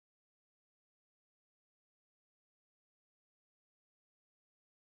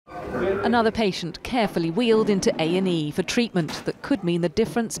Another patient carefully wheeled into A&E for treatment that could mean the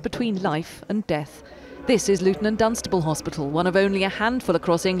difference between life and death. This is Luton and Dunstable Hospital, one of only a handful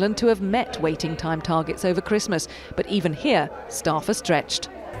across England to have met waiting time targets over Christmas. But even here, staff are stretched.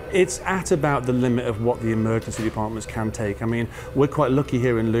 It's at about the limit of what the emergency departments can take. I mean, we're quite lucky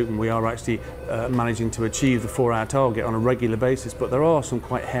here in Luton. We are actually managing to achieve the 4-hour target on a regular basis, but there are some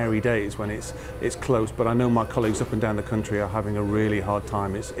quite hairy days when it's close. But I know my colleagues up and down the country are having a really hard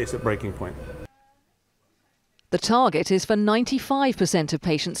time. It's at breaking point. The target is for 95% of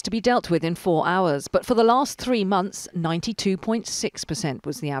patients to be dealt with in 4 hours, but for the last 3 months, 92.6%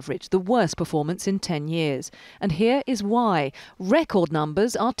 was the average, the worst performance in 10 years. And here is why. Record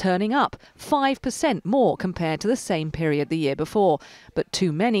numbers are turning up, 5% more compared to the same period the year before. But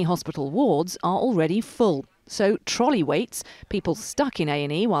too many hospital wards are already full. So trolley waits, people stuck in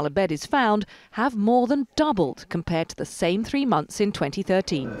A&E while a bed is found, have more than doubled compared to the same 3 months in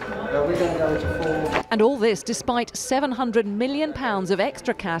 2013. And all this despite £700 million of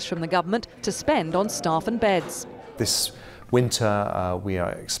extra cash from the government to spend on staff and beds. This winter we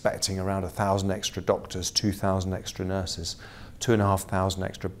are expecting around 1,000 extra doctors, 2,000 extra nurses, 2,500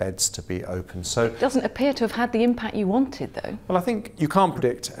 extra beds to be open. So it doesn't appear to have had the impact you wanted, though. Well, I think you can't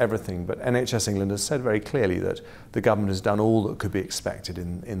predict everything, but NHS England has said very clearly that the government has done all that could be expected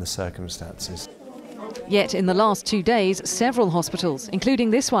in the circumstances. Yet in the last 2 days, several hospitals,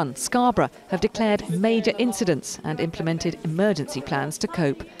 including this one, Scarborough, have declared major incidents and implemented emergency plans to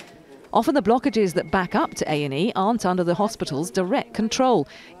cope. Often the blockages that back up to A&E aren't under the hospital's direct control.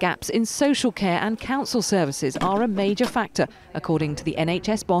 Gaps in social care and council services are a major factor, according to the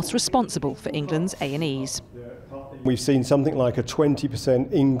NHS boss responsible for England's A&Es. We've seen something like a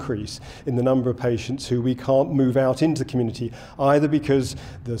 20% increase in the number of patients who we can't move out into the community, either because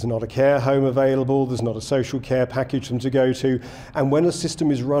there's not a care home available, there's not a social care package for them to go to, and when a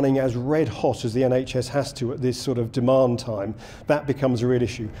system is running as red hot as the NHS has to at this sort of demand time, that becomes a real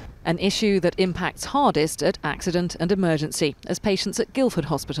issue. An issue that impacts hardest at accident and emergency, as patients at Guildford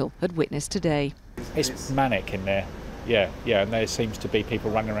Hospital had witnessed today. It's manic in there. Yeah, and there seems to be people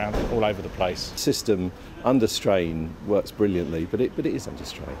running around all over the place. System under strain works brilliantly, but it is under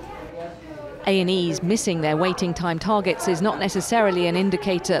strain. A&Es missing their waiting time targets is not necessarily an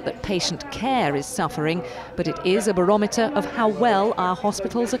indicator that patient care is suffering, but it is a barometer of how well our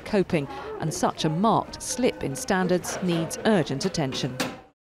hospitals are coping, and such a marked slip in standards needs urgent attention.